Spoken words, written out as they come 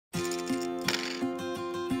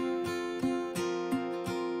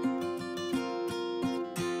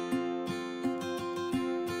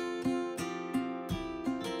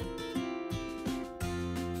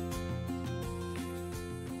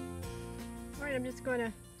point, I'm just going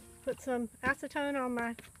to put some acetone on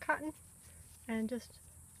my cotton and just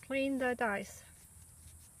clean the dice.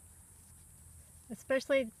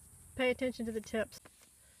 Especially pay attention to the tips.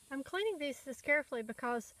 I'm cleaning these this carefully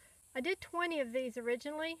because I did 20 of these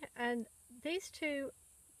originally, and these two,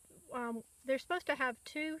 they're supposed to have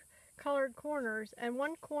two colored corners, and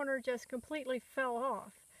one corner just completely fell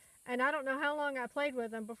off. And I don't know how long I played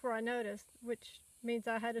with them before I noticed, which means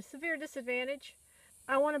I had a severe disadvantage.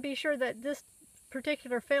 I want to be sure that this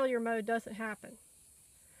particular failure mode doesn't happen.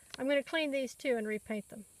 I'm going to clean these too and repaint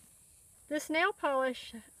them. This nail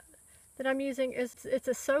polish that I'm using it's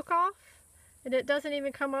a soak off, and it doesn't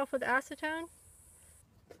even come off with acetone.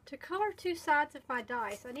 To color two sides of my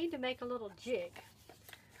dice, I need to make a little jig.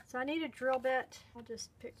 So I need a drill bit. I'll just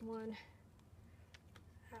pick one.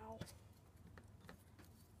 Ow.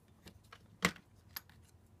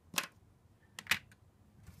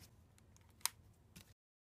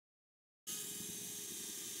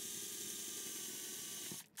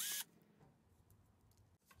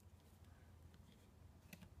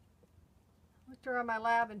 Looked around my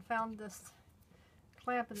lab and found this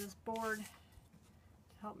clamp in this board to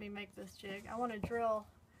help me make this jig. I want to drill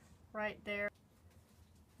right there.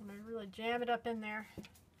 I'm going to really jam it up in there so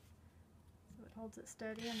it holds it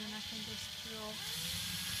steady, and then I can just drill.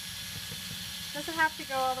 Doesn't have to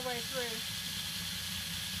go all the way through.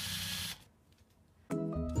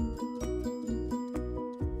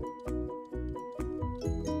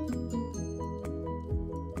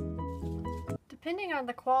 Depending on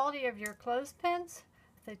the quality of your clothespins,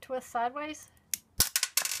 if they twist sideways,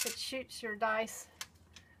 it shoots your dice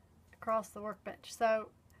across the workbench. So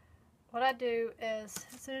what I do is,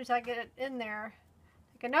 as soon as I get it in there,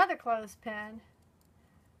 take another clothespin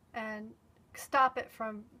and stop it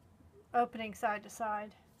from opening side to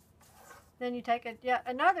side. Then you take yet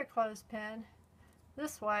another clothespin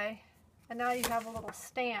this way, and now you have a little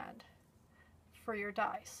stand for your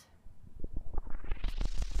dice.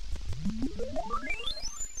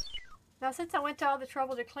 Now, since I went to all the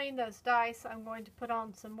trouble to clean those dice, I'm going to put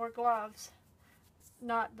on some more gloves.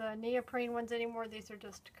 Not the neoprene ones anymore, these are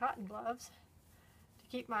just cotton gloves to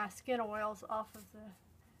keep my skin oils off of the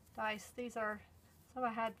dice. These are some I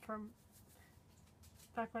had from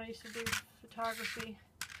back when I used to do photography,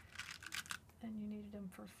 and you needed them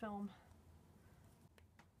for film.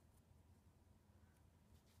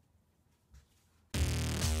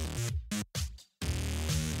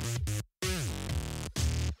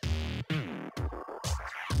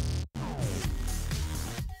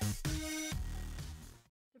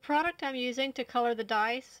 The product I'm using to color the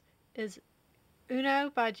dice is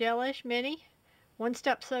Uno by Gelish Mini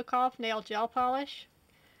One-Step Soak-Off Nail Gel Polish.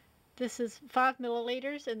 This is 5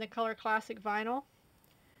 milliliters in the color Classic Vinyl.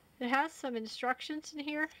 It has some instructions in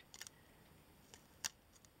here.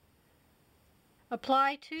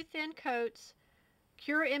 Apply 2 thin coats.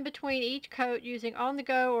 Cure in between each coat using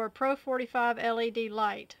on-the-go or Pro 45 LED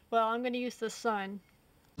light. Well, I'm going to use the sun.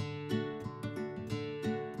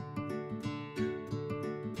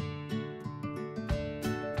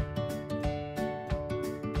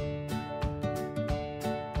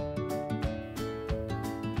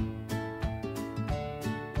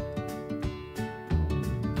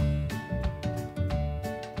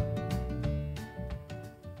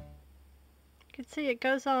 You can see it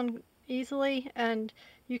goes on easily, and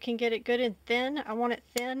you can get it good and thin. I want it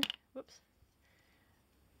thin. Whoops.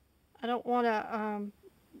 I don't want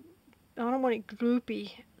it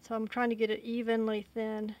gloopy, so I'm trying to get it evenly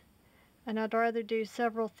thin. And I'd rather do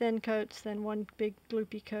several thin coats than one big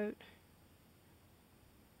gloopy coat.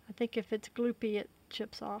 I think if it's gloopy, it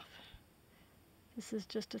chips off. This is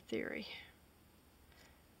just a theory.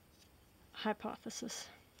 Hypothesis.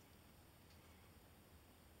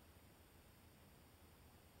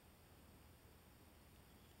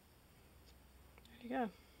 There you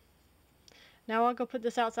go. Now I'll go put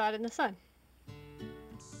this outside in the sun.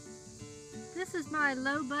 This is my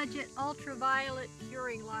low-budget ultraviolet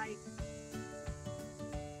curing light.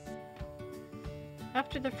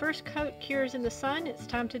 After the first coat cures in the sun, it's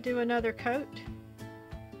time to do another coat.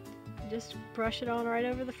 Just brush it on right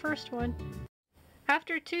over the first one.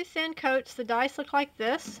 After 2 thin coats, the dice look like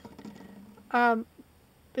this.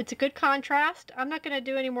 It's a good contrast. I'm not going to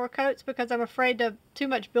do any more coats because I'm afraid too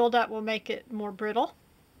much buildup will make it more brittle.